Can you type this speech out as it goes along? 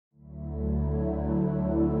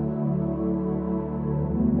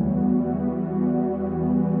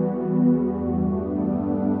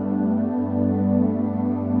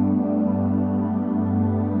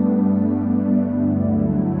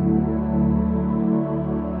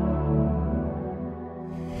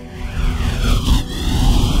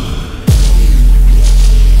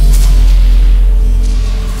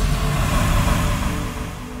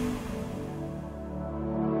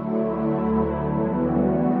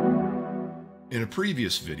In a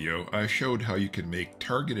previous video, I showed how you can make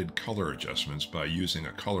targeted color adjustments by using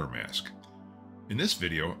a color mask. In this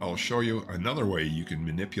video, I'll show you another way you can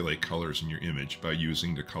manipulate colors in your image by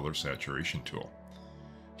using the ColorSaturation Tool.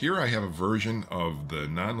 Here I have a version of the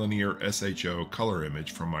nonlinear SHO color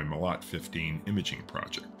image from my Malot 15 imaging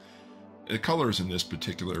project. The colors in this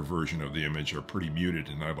particular version of the image are pretty muted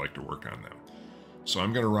and I'd like to work on them. So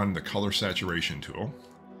I'm going to run the ColorSaturation Tool.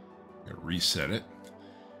 I'm going to reset it.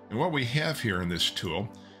 And what we have here in this tool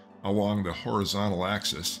along the horizontal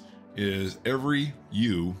axis is every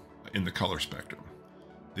hue in the color spectrum.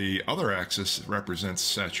 The other axis represents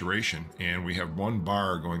saturation, and we have one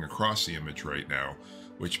bar going across the image right now,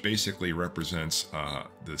 which basically represents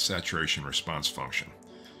the saturation response function.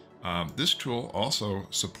 This tool also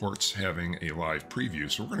supports having a live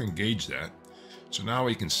preview, so we're going to engage that. So now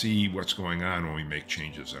we can see what's going on when we make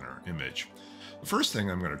changes in our image. The first thing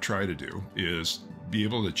I'm going to try to do is be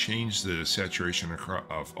able to change the saturation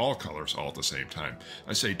of all colors all at the same time.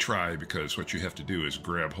 I say try because what you have to do is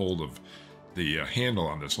grab hold of the handle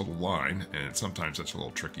on this little line, and sometimes that's a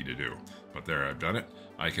little tricky to do. But there, I've done it.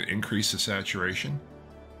 I can increase the saturation.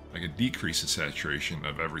 I can decrease the saturation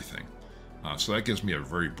of everything. So that gives me a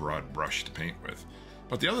very broad brush to paint with.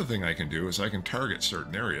 But the other thing I can do is I can target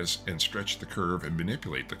certain areas and stretch the curve and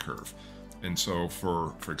manipulate the curve. And so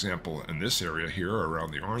for example, in this area here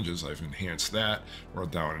around the oranges, I've enhanced that, or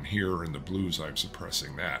down in here in the blues, I'm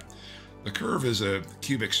suppressing that. The curve is a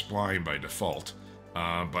cubic spline by default,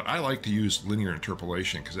 but I like to use linear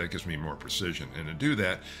interpolation because that gives me more precision. And to do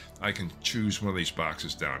that, I can choose one of these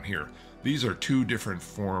boxes down here. These are two different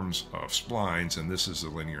forms of splines, and this is the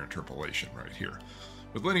linear interpolation right here.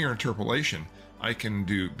 With linear interpolation, I can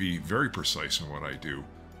be very precise in what I do.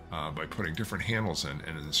 By putting different handles in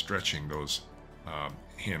and then stretching those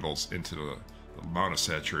handles into the amount of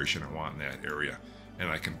saturation I want in that area. And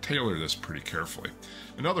I can tailor this pretty carefully.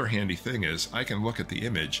 Another handy thing is I can look at the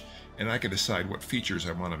image and I can decide what features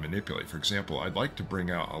I want to manipulate. For example, I'd like to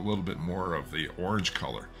bring out a little bit more of the orange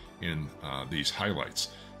color in these highlights.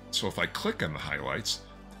 So if I click on the highlights,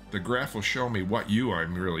 the graph will show me what hue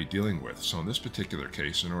I'm really dealing with. So in this particular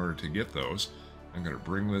case, in order to get those, I'm going to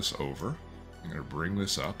bring this over. I'm going to bring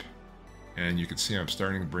this up, and you can see I'm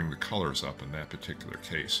starting to bring the colors up in that particular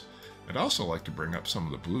case. I'd also like to bring up some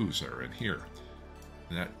of the blues that are in here.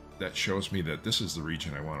 And that shows me that this is the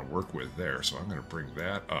region I want to work with there. So I'm going to bring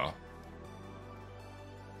that up.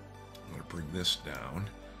 I'm going to bring this down.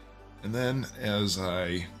 And then as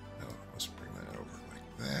let's bring that over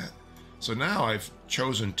like that. So now I've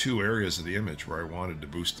chosen two areas of the image where I wanted to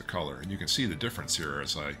boost the color. And you can see the difference here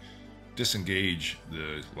as I disengage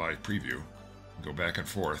the live preview. Go back and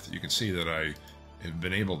forth, you can see that I have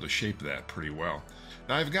been able to shape that pretty well.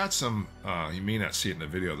 Now I've got some, you may not see it in the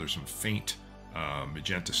video, there's some faint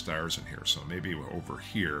magenta stars in here. So maybe over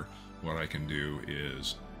here, what I can do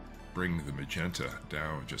is bring the magenta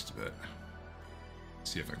down just a bit.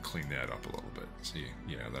 See if I can clean that up a little bit. See,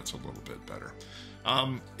 yeah, that's a little bit better.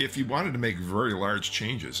 If you wanted to make very large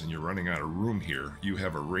changes and you're running out of room here, you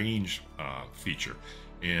have a range feature.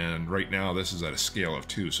 And right now this is at a scale of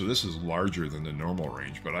 2, so this is larger than the normal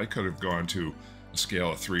range, but I could have gone to a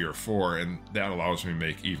scale of 3 or 4, and that allows me to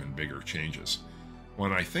make even bigger changes.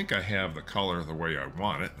 When I think I have the color the way I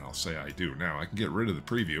want it, and I'll say I do now, I can get rid of the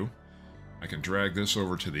preview. I can drag this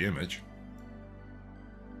over to the image.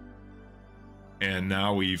 And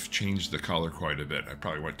now we've changed the color quite a bit. I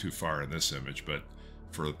probably went too far in this image, but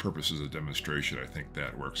for the purposes of demonstration, I think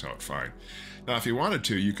that works out fine. Now, if you wanted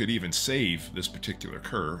to, you could even save this particular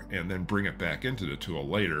curve and then bring it back into the tool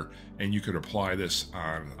later, and you could apply this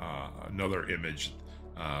on another image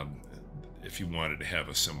if you wanted to have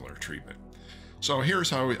a similar treatment. So here's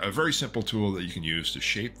how a very simple tool that you can use to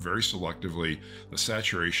shape very selectively the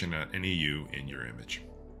saturation at any hue in your image.